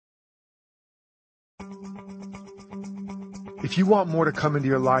If you want more to come into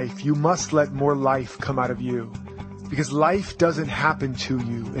your life, you must let more life come out of you. Because life doesn't happen to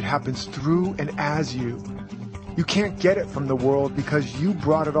you. It happens through and as you. You can't get it from the world because you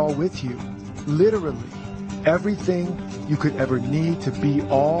brought it all with you. Literally, everything you could ever need to be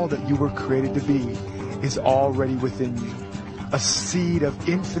all that you were created to be is already within you. A seed of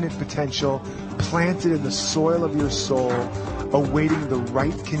infinite potential planted in the soil of your soul, awaiting the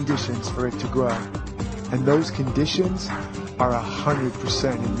right conditions for it to grow. And those conditions are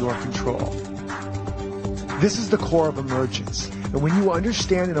 100% in your control. This is the core of emergence. And when you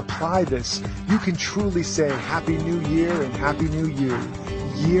understand and apply this, you can truly say Happy New Year and Happy New You,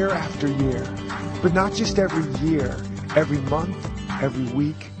 year after year. But not just every year, every month, every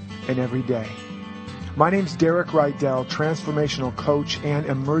week, and every day. My name's Derek Rydell, transformational coach and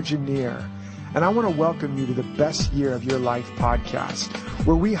emergineer. And I want to welcome you to the Best Year of Your Life podcast,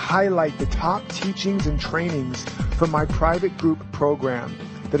 where we highlight the top teachings and trainings from my private group program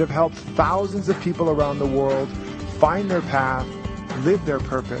that have helped thousands of people around the world find their path, live their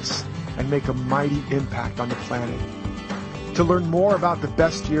purpose, and make a mighty impact on the planet. To learn more about the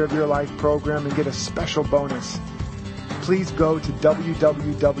Best Year of Your Life program and get a special bonus, please go to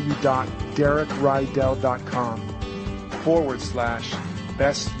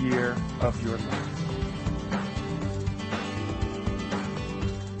www.derekrydell.com/Best Year of Your Life.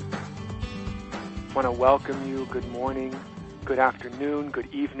 I want to welcome you. Good morning, good afternoon,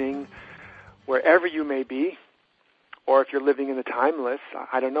 good evening, wherever you may be, or if you're living in the timeless,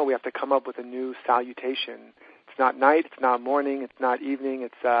 I don't know, we have to come up with a new salutation. It's not night, it's not morning, it's not evening,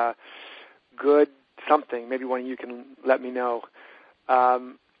 it's good something. Maybe one of you can let me know.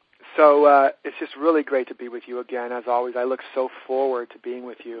 So it's just really great to be with you again. As always, I look so forward to being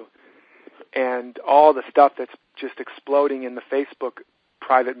with you. And all the stuff that's just exploding in the Facebook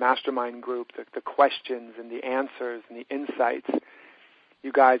private mastermind group, the questions and the answers and the insights,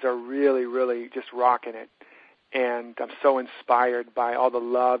 you guys are really, really just rocking it. And I'm so inspired by all the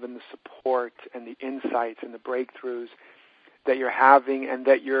love and the support and the insights and the breakthroughs that you're having, and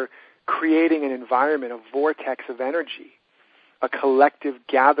that you're creating an environment, a vortex of energy, a collective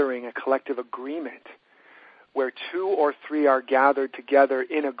gathering, a collective agreement, where 2 or 3 are gathered together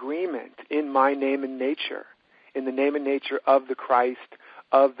in agreement in my name and nature, in the name and nature of the Christ,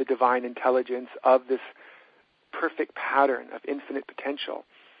 of the divine intelligence, of this perfect pattern of infinite potential.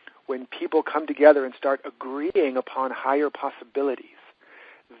 When people come together and start agreeing upon higher possibilities,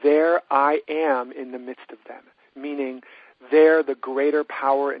 there I am in the midst of them, meaning there the greater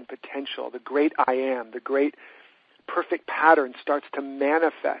power and potential, the great I am, the great perfect pattern starts to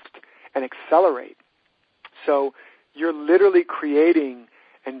manifest and accelerate. So you're literally creating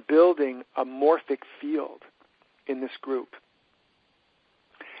and building a morphic field in this group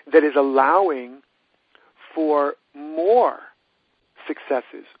that is allowing for more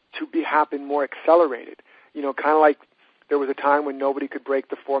successes to happen more accelerated. You know, kind of like there was a time when nobody could break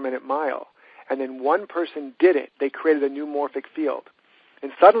the 4-minute mile, and then one person did it. They created a new morphic field.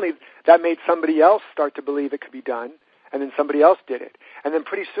 And suddenly that made somebody else start to believe it could be done, and then somebody else did it. And then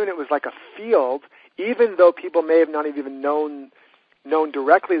pretty soon it was like a field, even though people may have not even known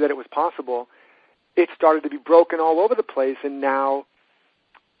directly that it was possible, it started to be broken all over the place, and now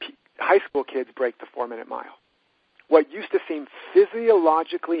high school kids break the 4-minute mile. What used to seem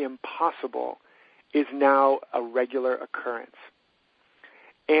physiologically impossible is now a regular occurrence.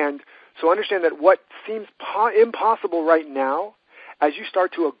 And so understand that what seems impossible right now, as you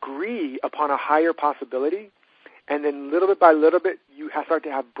start to agree upon a higher possibility, and then little bit by little bit you start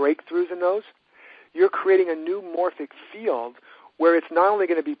to have breakthroughs in those, you're creating a new morphic field where it's not only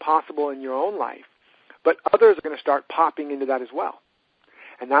going to be possible in your own life, but others are going to start popping into that as well.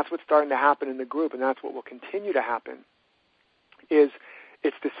 And that's what's starting to happen in the group, and that's what will continue to happen, is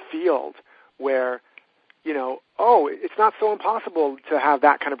it's this field where, you know, oh, it's not so impossible to have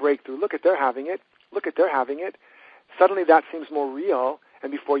that kind of breakthrough. Look at they're having it. Look at they're having it. Suddenly that seems more real,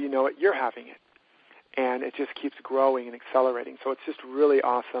 and before you know it, you're having it. And it just keeps growing and accelerating. So it's just really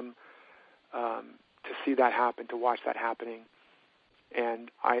awesome to see that happen, to watch that happening. And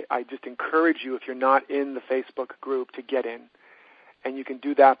I just encourage you, if you're not in the Facebook group, to get in. And you can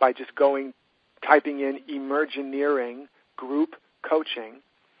do that by just typing in Emergineering Group Coaching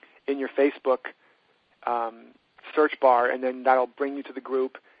in your Facebook search bar, and then that'll bring you to the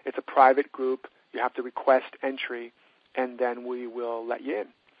group. It's a private group. You have to request entry, and then we will let you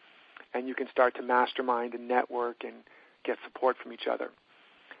in. And you can start to mastermind and network and get support from each other.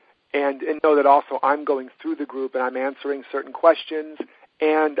 And know that also I'm going through the group, and I'm answering certain questions,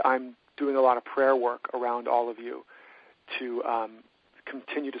 and I'm doing a lot of prayer work around all of you to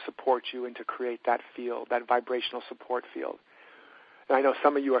continue to support you and to create that field, that vibrational support field. And I know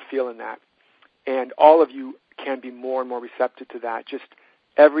some of you are feeling that. And all of you can be more and more receptive to that. Just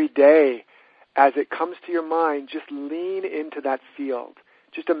every day, as it comes to your mind, just lean into that field.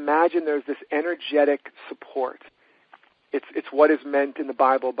 Just imagine there's this energetic support. It's what is meant in the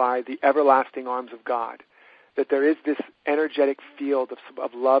Bible by the everlasting arms of God, that there is this energetic field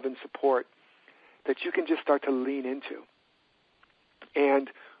of love and support that you can just start to lean into. And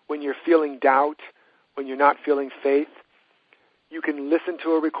when you're feeling doubt, when you're not feeling faith, you can listen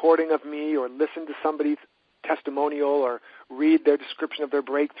to a recording of me or listen to somebody's testimonial or read their description of their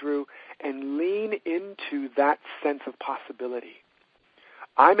breakthrough and lean into that sense of possibility.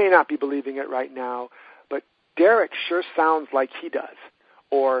 I may not be believing it right now, but Derek sure sounds like he does.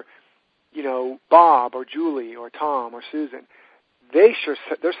 Or, Bob or Julie or Tom or Susan. There's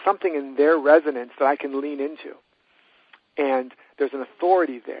something in their resonance that I can lean into. And there's an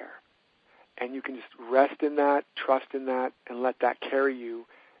authority there. And you can just rest in that, trust in that, and let that carry you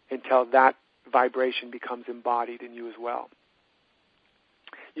until that vibration becomes embodied in you as well.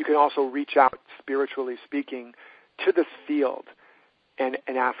 You can also reach out, spiritually speaking, to this field and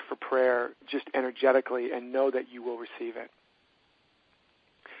ask for prayer just energetically and know that you will receive it.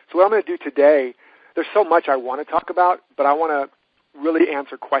 So what I'm going to do today, there's so much I want to talk about, but I want to really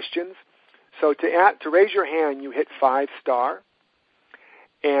answer questions. So to raise your hand, you hit 5 star.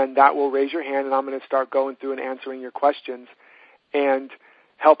 And that will raise your hand, and I'm going to start going through and answering your questions and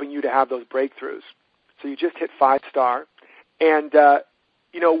helping you to have those breakthroughs. So you just hit 5 star. And,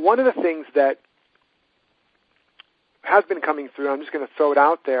 one of the things that has been coming through, I'm just going to throw it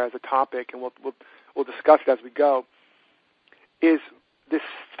out there as a topic, and we'll discuss it as we go, is this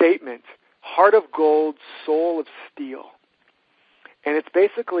statement, heart of gold, soul of steel. And it's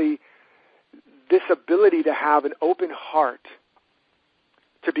basically this ability to have an open heart,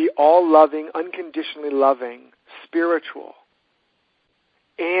 to be all-loving, unconditionally loving, spiritual,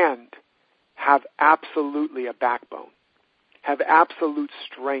 and have absolutely a backbone, have absolute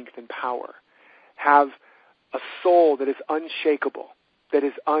strength and power, have a soul that is unshakable, that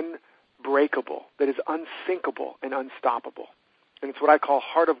is unbreakable, that is unsinkable and unstoppable. And it's what I call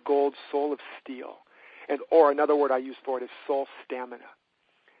heart of gold, soul of steel. Or another word I use for it is soul stamina.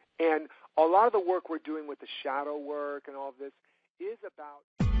 And a lot of the work we're doing with the shadow work and all of this is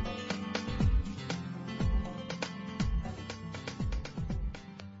about